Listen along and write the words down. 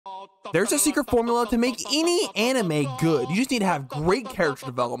There's a secret formula to make any anime good. You just need to have great character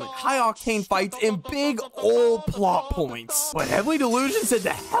development, high octane fights, and big old plot points. But Heavenly Delusion said to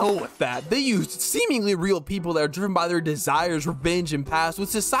hell with that. They used seemingly real people that are driven by their desires, revenge, and past, with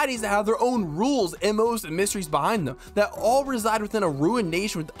societies that have their own rules, MOs, and mysteries behind them, that all reside within a ruined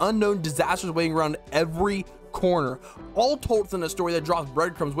nation with unknown disasters waiting around every corner, all told within a story that drops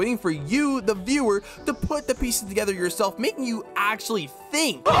breadcrumbs waiting for you, the viewer, to put the pieces together yourself, making you actually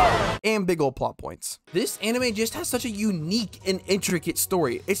think. And big old plot points. This anime just has such a unique and intricate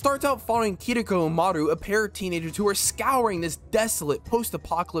story. It starts out following Kiriko and Maru, a pair of teenagers who are scouring this desolate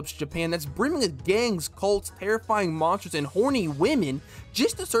post-apocalypse Japan that's brimming with gangs, cults, terrifying monsters, and horny women,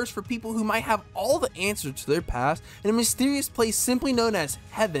 just to search for people who might have all the answers to their past in a mysterious place simply known as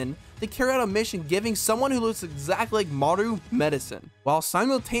Heaven, to carry out a mission giving someone who looks exactly like Maru medicine, while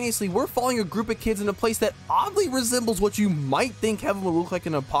simultaneously we're following a group of kids in a place that oddly resembles what you might think Heaven would look like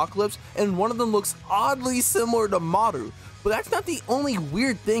in an apocalypse, and one of them looks oddly similar to Maru. But that's not the only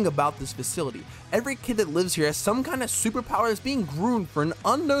weird thing about this facility. Every kid that lives here has some kind of superpower that's being groomed for an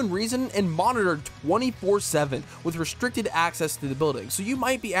unknown reason and monitored 24/7 with restricted access to the building. So you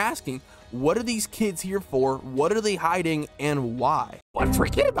might be asking, what are these kids here for? What are they hiding, and why? But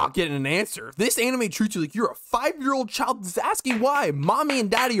forget about getting an answer. This anime treats you like you're a 5-year-old child that's asking why mommy and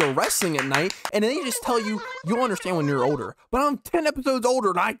daddy are wrestling at night, and then they just tell you you'll understand when you're older. But I'm 10 episodes older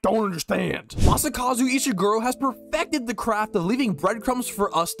and I don't understand. Masakazu Ishiguro has perfected the craft of leaving breadcrumbs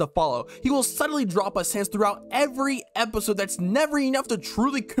for us to follow. He will subtly drop us hints throughout every episode that's never enough to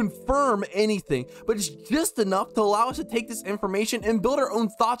truly confirm anything, but it's just enough to allow us to take this information and build our own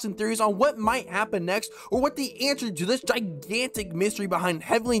thoughts and theories on what might happen next, or what the answer to this gigantic mystery behind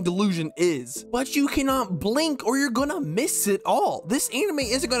Heavenly Delusion is. But you cannot blink or you're gonna miss it all. This anime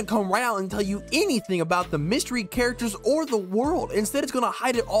isn't gonna come right out and tell you anything about the mystery characters or the world. Instead, it's gonna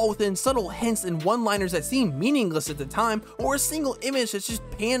hide it all within subtle hints and one-liners that seem meaningless at the time, or a single image that's just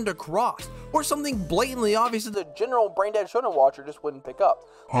panned across, or something blatantly obvious that the general brain-dead shonen watcher just wouldn't pick up.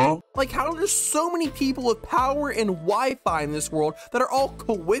 Like how there's so many people with power and Wi-Fi in this world that are all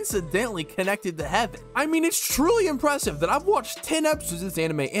coincidentally connected to Heaven. I mean, it's truly impressive that I've watched 10 episodes of this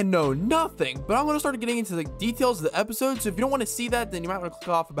anime and know nothing, but I'm gonna start getting into the details of the episode, so if you don't want to see that, then you might want to click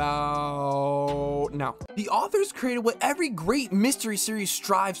off about now. The authors created what every great mystery series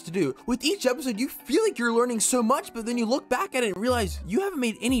strives to do. With each episode, you feel like you're learning so much, but then you look back at it and realize you haven't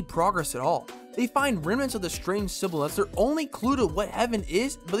made any progress at all. They find remnants of the strange symbol that's their only clue to what Heaven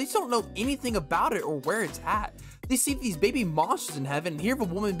is, but they don't know anything about it or where it's at. They see these baby monsters in Heaven and hear of a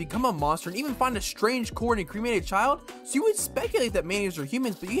woman become a monster and even find a strange cord and cremated child, so you would speculate that manias are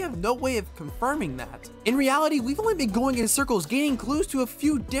humans, but you have no way of confirming that. In reality, we've only been going in circles gaining clues to a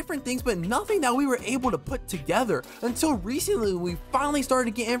few different things, but nothing that we were able to put together, until recently we finally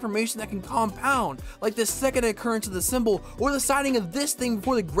started to get information that can compound, like the second occurrence of the symbol, or the sighting of this thing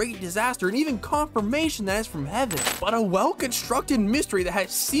before the great disaster, and even confirmation that it's from Heaven. But a well-constructed mystery that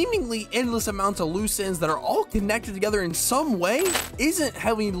has seemingly endless amounts of loose ends that are all connected together in some way isn't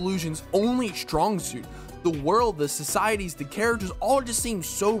Heavenly Delusion's only strong suit. The world, the societies, the characters all just seem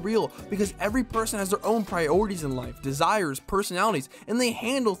so real because every person has their own priorities in life, desires, personalities, and they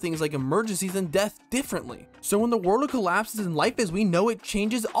handle things like emergencies and death differently. So when the world collapses and life as we know it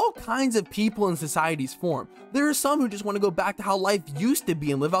changes, all kinds of people and societies form. There are some who just want to go back to how life used to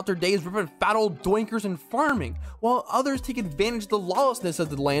be and live out their days ripping fat old doinkers and farming, while others take advantage of the lawlessness of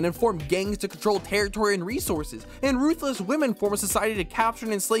the land and form gangs to control territory and resources, and ruthless women form a society to capture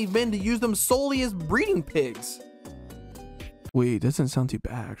and enslave men to use them solely as breeding pigs. Wait, doesn't sound too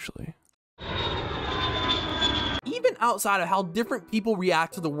bad actually. Even outside of how different people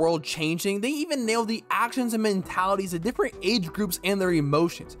react to the world changing, they even nail the actions and mentalities of different age groups and their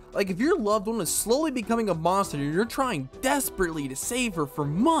emotions. Like if your loved one is slowly becoming a monster and you're trying desperately to save her for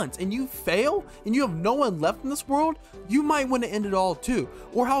months and you fail and you have no one left in this world, you might want to end it all too.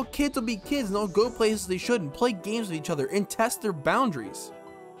 Or how kids will be kids and they'll go places they shouldn't, play games with each other, and test their boundaries.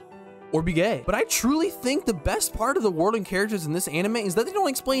 Or be gay. But I truly think the best part of the world and characters in this anime is that they don't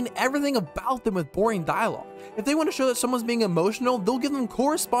explain everything about them with boring dialogue. If they want to show that someone's being emotional, they'll give them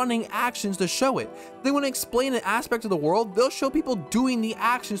corresponding actions to show it. If they want to explain an aspect of the world, they'll show people doing the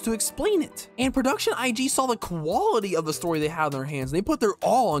actions to explain it. And Production IG saw the quality of the story they had in their hands, and they put their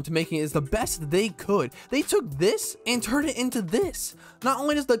all into making it as the best they could. They took this and turned it into this. Not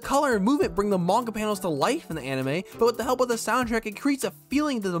only does the color and movement bring the manga panels to life in the anime, but with the help of the soundtrack, it creates a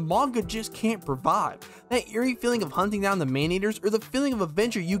feeling that the manga manga just can't provide. That eerie feeling of hunting down the man-eaters or the feeling of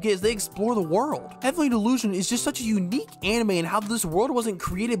adventure you get as they explore the world. Heavenly Delusion is just such a unique anime in how this world wasn't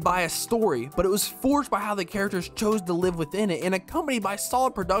created by a story, but it was forged by how the characters chose to live within it, and accompanied by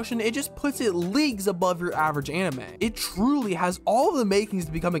solid production, it just puts it leagues above your average anime. It truly has all of the makings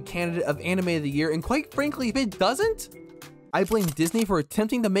to become a candidate of Anime of the Year, and quite frankly, if it doesn't, I blame Disney for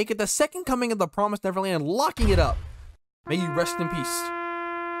attempting to make it the second coming of The Promised Neverland and locking it up. May you rest in peace.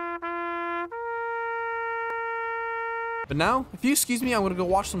 But now, if you excuse me, I'm gonna go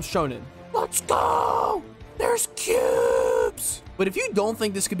watch some shonen. Let's go! There's cubes! But if you don't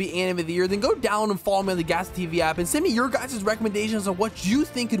think this could be Anime of the Year, then go down and follow me on the Gas TV app and send me your guys' recommendations on what you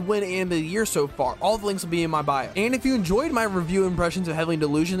think could win Anime of the Year so far. All the links will be in my bio. And if you enjoyed my review impressions of Heavenly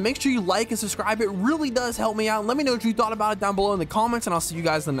Delusion, then make sure you like and subscribe. It really does help me out. And let me know what you thought about it down below in the comments, and I'll see you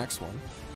guys in the next one.